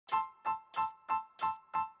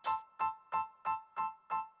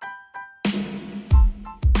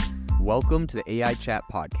Welcome to the AI Chat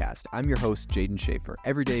Podcast. I'm your host, Jaden Schaefer.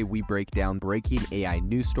 Every day we break down breaking AI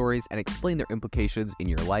news stories and explain their implications in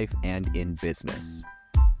your life and in business.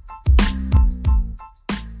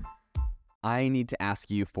 I need to ask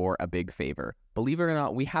you for a big favor. Believe it or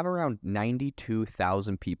not, we have around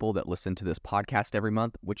 92,000 people that listen to this podcast every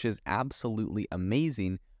month, which is absolutely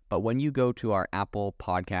amazing. But when you go to our Apple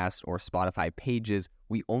Podcast or Spotify pages,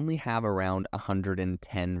 we only have around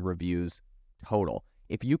 110 reviews total.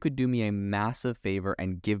 If you could do me a massive favor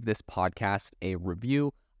and give this podcast a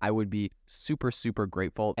review, I would be super, super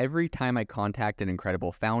grateful. Every time I contact an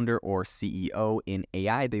incredible founder or CEO in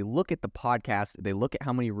AI, they look at the podcast, they look at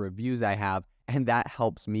how many reviews I have, and that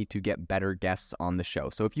helps me to get better guests on the show.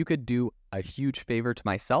 So if you could do a huge favor to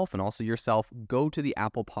myself and also yourself, go to the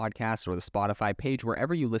Apple Podcast or the Spotify page,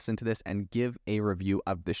 wherever you listen to this, and give a review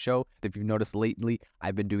of the show. If you've noticed lately,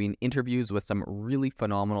 I've been doing interviews with some really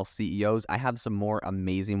phenomenal CEOs. I have some more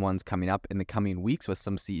amazing ones coming up in the coming weeks with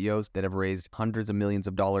some CEOs that have raised hundreds of millions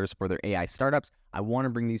of dollars for their AI startups. I want to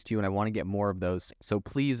bring these to you and I want to get more of those. So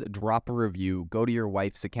please drop a review, go to your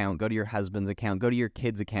wife's account, go to your husband's account, go to your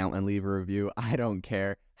kid's account and leave a review. I don't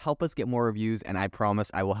care. Help us get more reviews, and I promise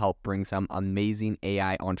I will help bring some amazing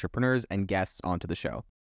AI entrepreneurs and guests onto the show.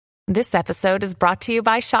 This episode is brought to you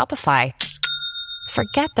by Shopify.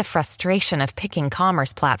 Forget the frustration of picking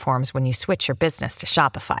commerce platforms when you switch your business to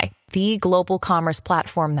Shopify, the global commerce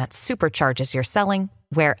platform that supercharges your selling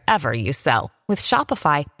wherever you sell. With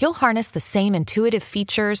Shopify, you'll harness the same intuitive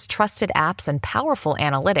features, trusted apps, and powerful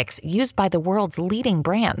analytics used by the world's leading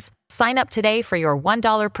brands. Sign up today for your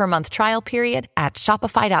 $1 per month trial period at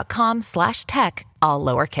shopify.com/tech, all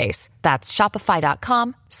lowercase. That's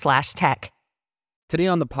shopify.com/tech. Today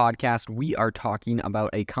on the podcast, we are talking about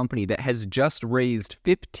a company that has just raised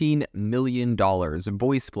 $15 million,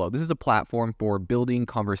 Voiceflow. This is a platform for building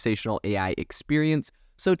conversational AI experience.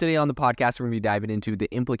 So today on the podcast, we're going to be diving into the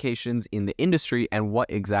implications in the industry and what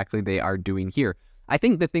exactly they are doing here. I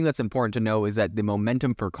think the thing that's important to know is that the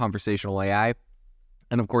momentum for conversational AI,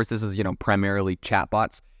 and of course this is, primarily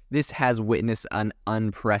chatbots, this has witnessed an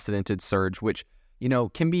unprecedented surge, which,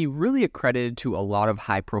 can be really accredited to a lot of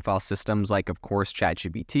high-profile systems like, of course,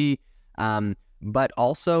 ChatGPT, but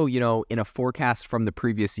also, in a forecast from the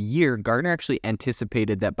previous year, Gartner actually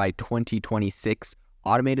anticipated that by 2026,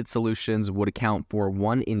 automated solutions would account for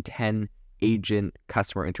 1 in 10 agent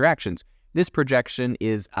customer interactions. This projection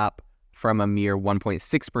is up from a mere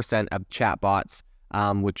 1.6% of chatbots,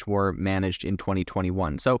 which were managed in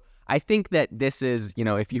 2021. So I think that this is,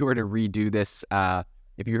 if you were to redo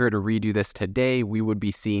this today, we would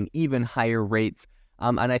be seeing even higher rates.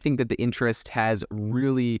 And I think that the interest has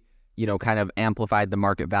really, kind of amplified the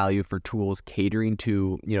market value for tools catering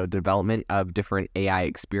to, development of different AI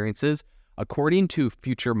experiences. According to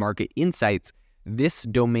Future Market Insights, this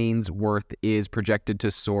domain's worth is projected to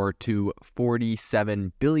soar to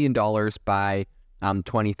 $47 billion by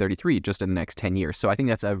 2033, just in the next 10 years. So I think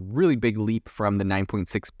that's a really big leap from the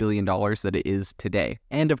 $9.6 billion that it is today.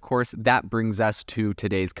 And of course, that brings us to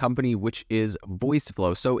today's company, which is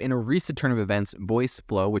Voiceflow. So in a recent turn of events,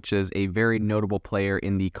 Voiceflow, which is a very notable player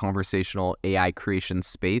in the conversational AI creation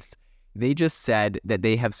space, they just said that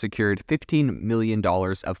they have secured $15 million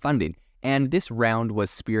of funding. And this round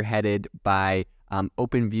was spearheaded by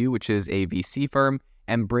OpenView, which is a VC firm,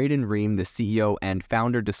 and Braden Ream, the CEO and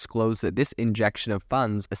founder, disclosed that this injection of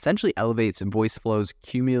funds essentially elevates Voiceflow's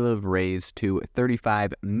cumulative raise to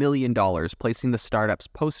 $35 million, placing the startup's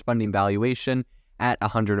post-funding valuation at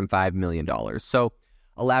 $105 million. So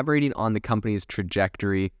elaborating on the company's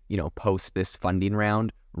trajectory, post this funding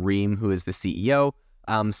round, Ream, who is the CEO,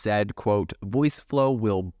 said, quote, Voiceflow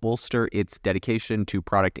will bolster its dedication to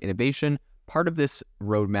product innovation. Part of this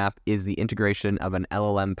roadmap is the integration of an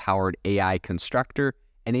LLM-powered AI constructor,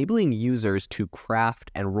 enabling users to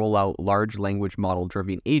craft and roll out large language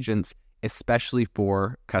model-driven agents, especially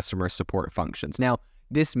for customer support functions. Now,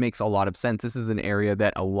 this makes a lot of sense. This is an area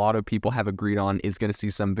that a lot of people have agreed on is going to see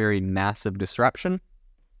some very massive disruption.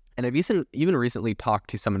 And I've even recently talked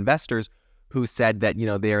to some investors who said that,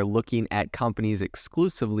 they are looking at companies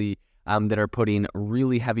exclusively that are putting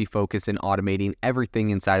really heavy focus in automating everything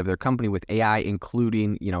inside of their company with AI,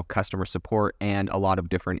 including, customer support and a lot of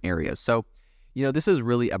different areas. So, this is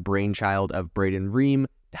really a brainchild of Braden Ream,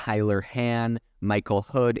 Tyler Han, Michael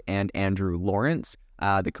Hood, and Andrew Lawrence,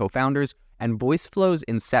 the co-founders. And Voiceflow's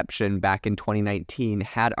inception back in 2019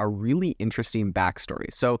 had a really interesting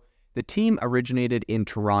backstory. So the team originated in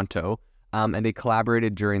Toronto, and they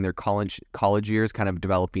collaborated during their college years, kind of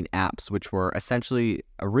developing apps, which were essentially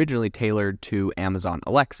originally tailored to Amazon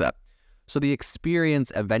Alexa. So the experience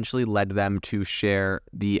eventually led them to share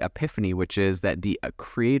the epiphany, which is that the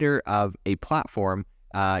creator of a platform,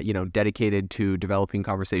 dedicated to developing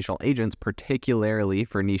conversational agents, particularly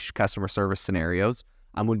for niche customer service scenarios,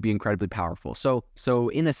 would be incredibly powerful. So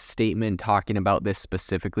in a statement talking about this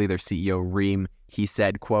specifically, their CEO, Reem, he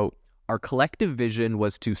said, quote, "Our collective vision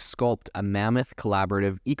was to sculpt a mammoth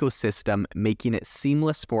collaborative ecosystem, making it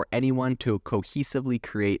seamless for anyone to cohesively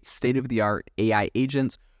create state-of-the-art AI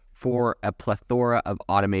agents for a plethora of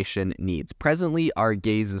automation needs. Presently, our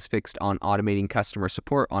gaze is fixed on automating customer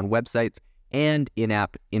support on websites and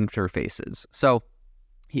in-app interfaces." So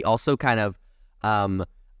he also kind of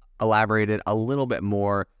elaborated a little bit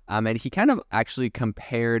more, and he kind of actually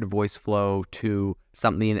compared Voiceflow to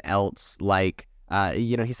something else like,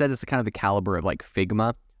 he says it's kind of the caliber of like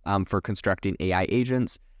Figma for constructing AI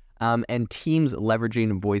agents, and teams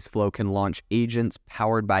leveraging Voiceflow can launch agents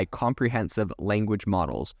powered by comprehensive language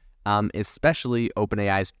models, especially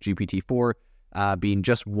OpenAI's GPT-4 being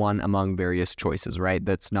just one among various choices, right?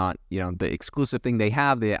 That's not, the exclusive thing they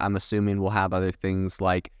have. I'm assuming will have other things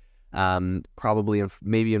like probably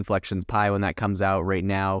maybe Inflection's Pi when that comes out. Right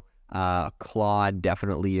now, Claude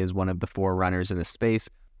definitely is one of the forerunners in this space.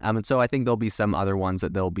 And so I think there'll be some other ones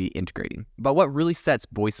that they'll be integrating. But what really sets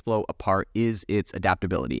Voiceflow apart is its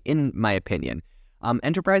adaptability, in my opinion.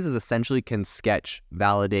 Enterprises essentially can sketch,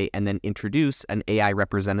 validate, and then introduce an AI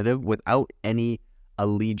representative without any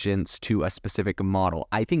allegiance to a specific model.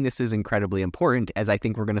 I think this is incredibly important, as I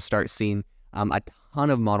think we're going to start seeing a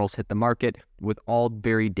ton of models hit the market with all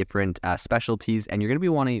very different specialties, and you're going to be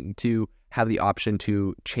wanting to have the option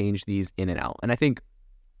to change these in and out. And I think,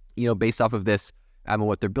 based off of this,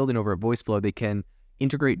 what they're building over at Voiceflow, they can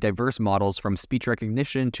integrate diverse models from speech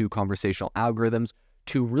recognition to conversational algorithms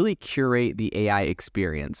to really curate the AI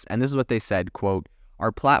experience. And this is what they said, quote,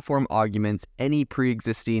 "Our platform augments any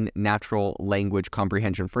pre-existing natural language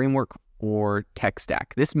comprehension framework or tech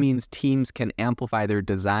stack. This means teams can amplify their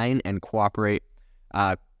design and cooperative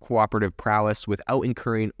prowess without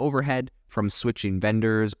incurring overhead from switching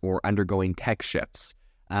vendors or undergoing tech shifts."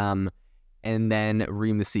 And then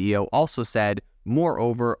Reem, the CEO, also said,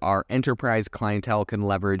 "Moreover, our enterprise clientele can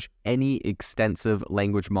leverage any extensive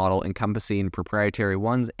language model encompassing proprietary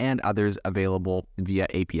ones and others available via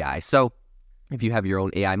API." So if you have your own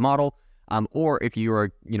AI model, or if you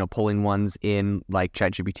are, pulling ones in like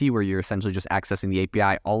ChatGPT, where you're essentially just accessing the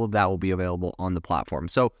API, all of that will be available on the platform.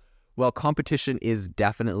 So while competition is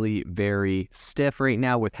definitely very stiff right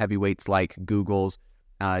now with heavyweights like Google's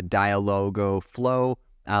Dialogflow,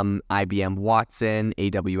 IBM Watson,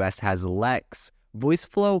 AWS has Lex,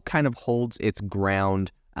 Voiceflow kind of holds its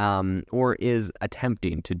ground, or is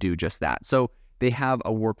attempting to do just that. So they have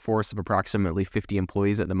a workforce of approximately 50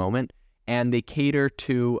 employees at the moment, and they cater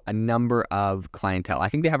to a number of clientele. I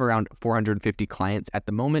think they have around 450 clients at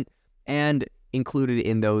the moment, and included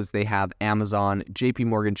in those, they have Amazon, JP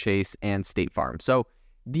Morgan Chase, and State Farm. So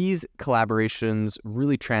these collaborations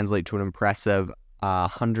really translate to an impressive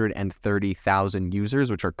 130,000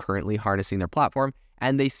 users, which are currently harnessing their platform,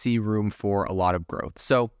 and they see room for a lot of growth.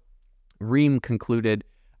 So Reem concluded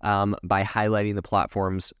by highlighting the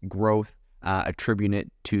platform's growth, attributing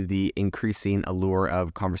it to the increasing allure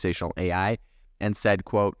of conversational AI, and said,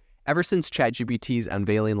 quote, "Ever since ChatGPT's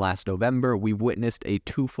unveiling last November, we've witnessed a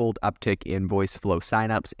twofold uptick in Voiceflow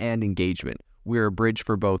signups and engagement. We're a bridge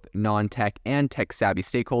for both non-tech and tech-savvy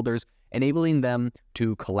stakeholders, enabling them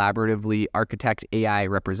to collaboratively architect AI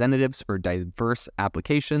representatives for diverse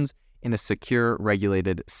applications in a secure,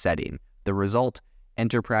 regulated setting. The result,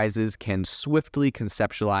 enterprises can swiftly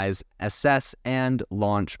conceptualize, assess, and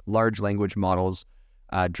launch large language models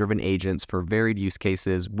driven agents for varied use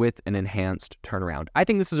cases with an enhanced turnaround." I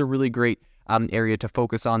think this is a really great area to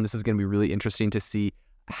focus on. This is going to be really interesting to see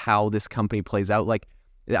how this company plays out. Like,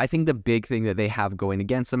 I think the big thing that they have going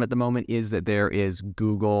against them at the moment is that there is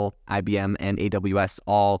Google, IBM, and AWS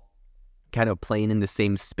all kind of playing in the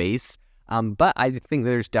same space. But I think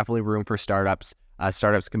there's definitely room for startups.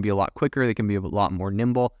 Startups can be a lot quicker, they can be a lot more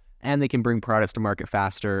nimble, and they can bring products to market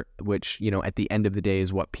faster, which, at the end of the day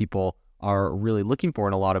is what people are really looking for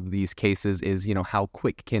in a lot of these cases is, how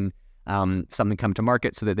quick can something come to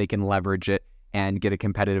market so that they can leverage it and get a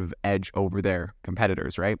competitive edge over their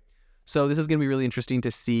competitors, right? So this is going to be really interesting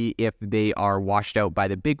to see if they are washed out by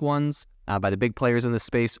the big ones, by the big players in this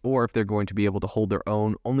space, or if they're going to be able to hold their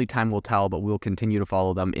own. Only time will tell, but we'll continue to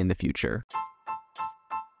follow them in the future.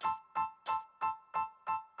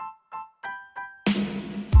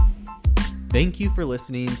 Thank you for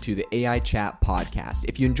listening to the AI Chat podcast.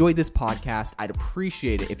 If you enjoyed this podcast, I'd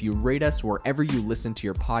appreciate it if you rate us wherever you listen to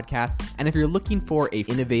your podcast. And if you're looking for an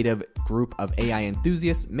innovative group of AI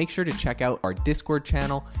enthusiasts, make sure to check out our Discord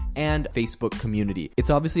channel and Facebook community. It's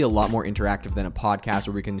obviously a lot more interactive than a podcast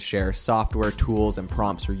where we can share software, tools, and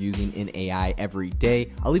prompts we're using in AI every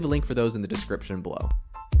day. I'll leave a link for those in the description below.